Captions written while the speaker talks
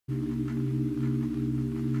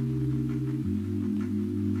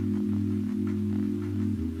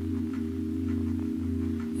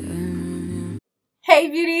Hey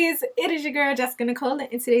beauties, it is your girl Jessica Nicole, and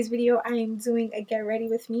in today's video I am doing a get ready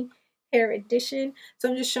with me hair edition. So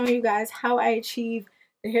I'm just showing you guys how I achieve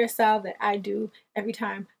the hairstyle that I do every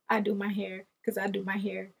time I do my hair, because I do my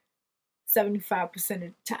hair 75% of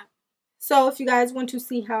the time. So if you guys want to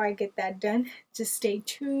see how I get that done, just stay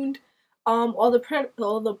tuned. All the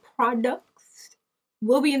products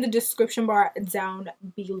will be in the description bar down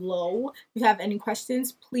below. If you have any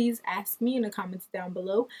questions, please ask me in the comments down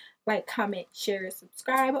below. Like, comment, share,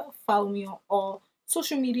 subscribe. Follow me on all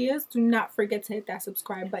social medias. Do not forget to hit that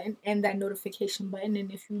subscribe button and that notification button.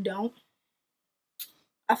 And if you don't,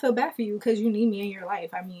 I feel bad for you because you need me in your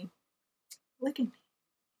life. I mean, look at me.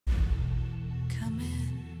 Come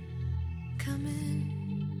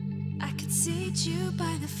in, I could seat you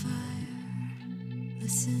by the fire.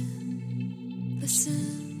 Listen,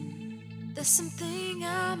 there's something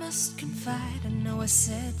I must confide. I know I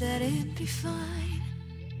said that it'd be fine.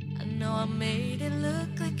 I know I made it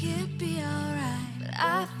look like it'd be alright, but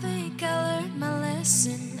I think I learned my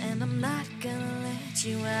lesson, and I'm not gonna let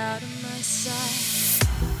you out of my sight.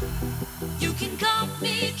 You can call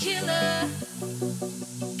me killer,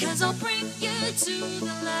 'cause I'll bring you to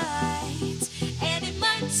the light, and it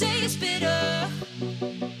might taste bitter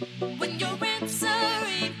when your answer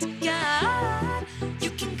ain't to God.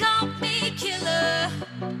 You can call me killer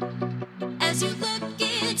as you look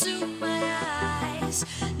into my eyes.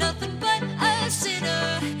 Nothing but a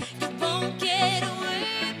sinner. You won't get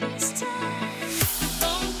away this time. You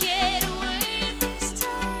won't get away this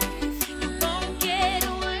time. You won't get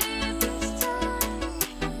away this time.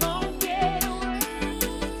 You won't get away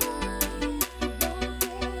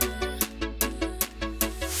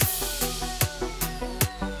this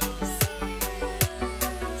time.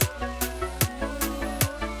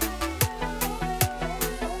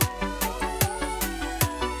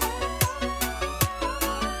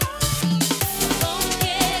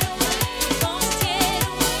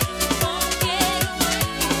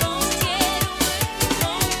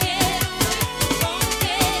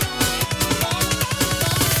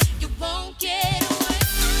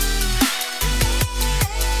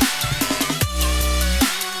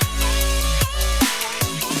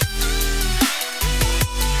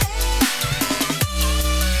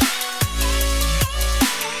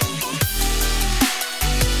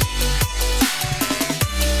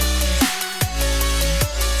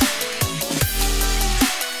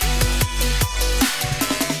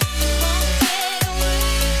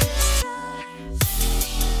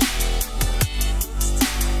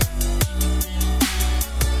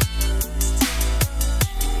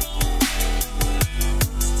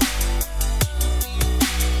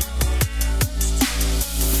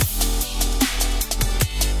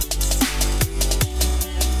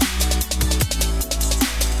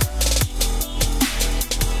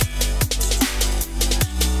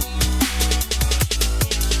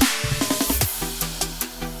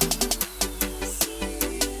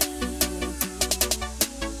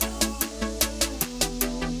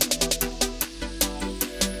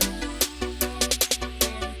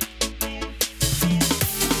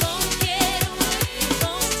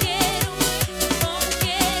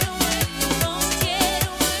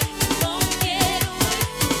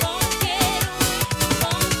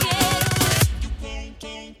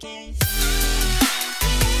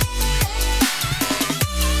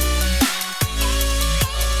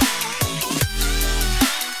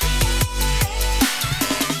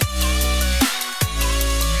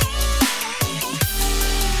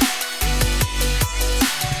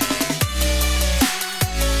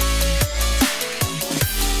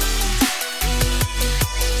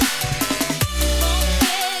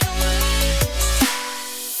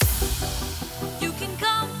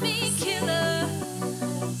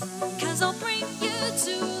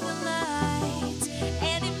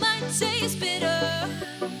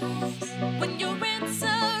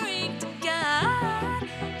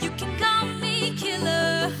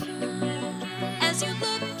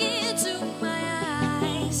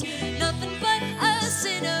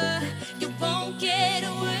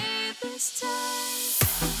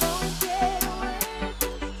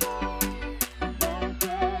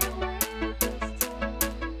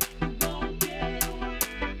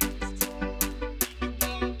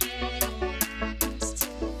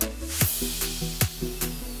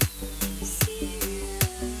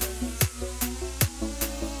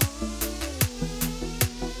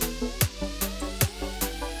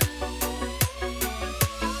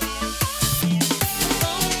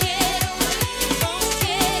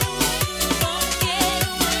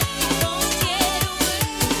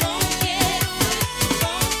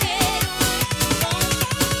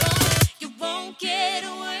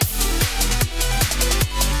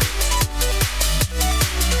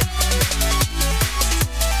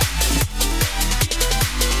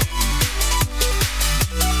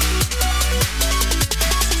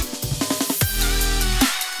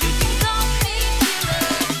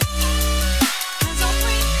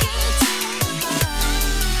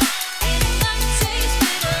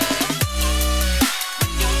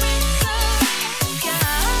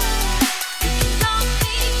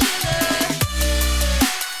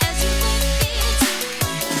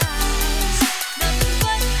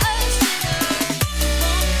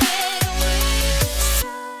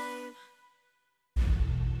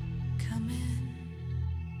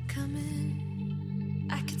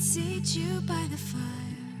 meet you by the fire.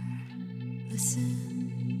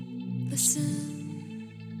 Listen,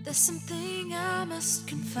 listen. There's something I must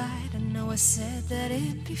confide. I know I said that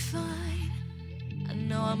it'd be fine. I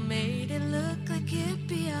know I made it look like it'd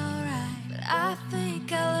be alright, but I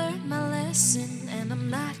think I learned my lesson, and I'm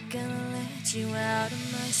not gonna let you out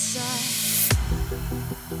of my sight.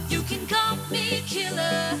 You can call me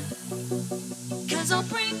killer, 'cause I'll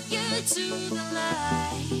bring you to the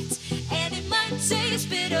light. And it might taste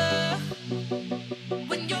bitter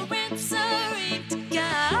when you're answering to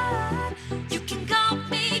God. You can call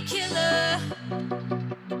me killer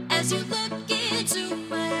as you look into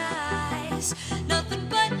my eyes. Nothing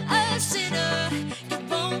but a sinner. You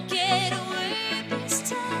won't get away this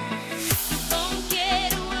time. You won't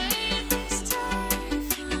get away this time.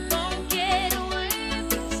 You won't get away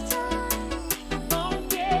this time. You won't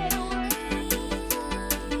get away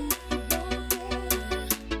this time.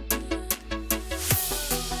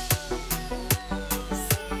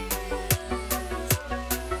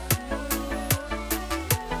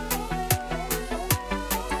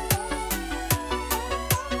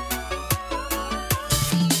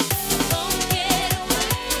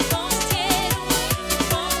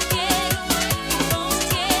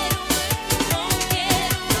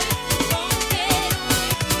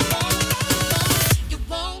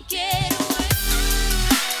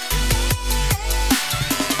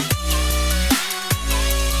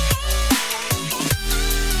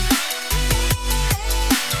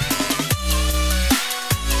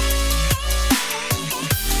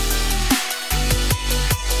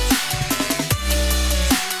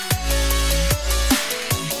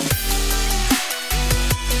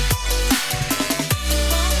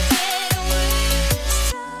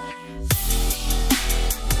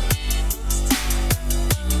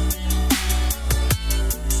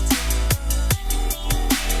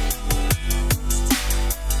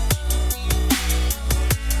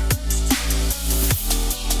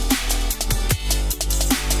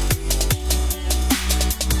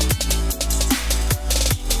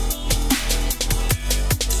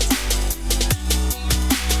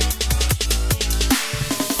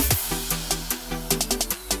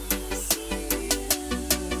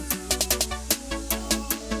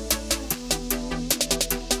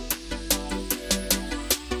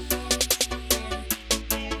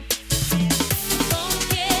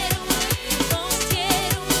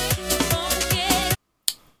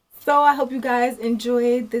 So I hope you guys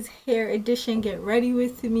enjoyed this hair edition. Get ready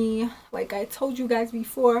with me. Like I told you guys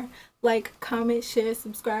before, like, comment, share,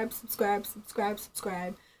 subscribe.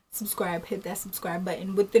 Hit that subscribe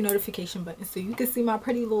button with the notification button so you can see my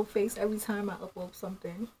pretty little face every time I upload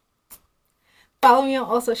something. Follow me on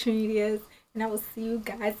all social medias, and I will see you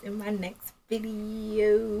guys in my next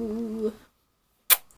video.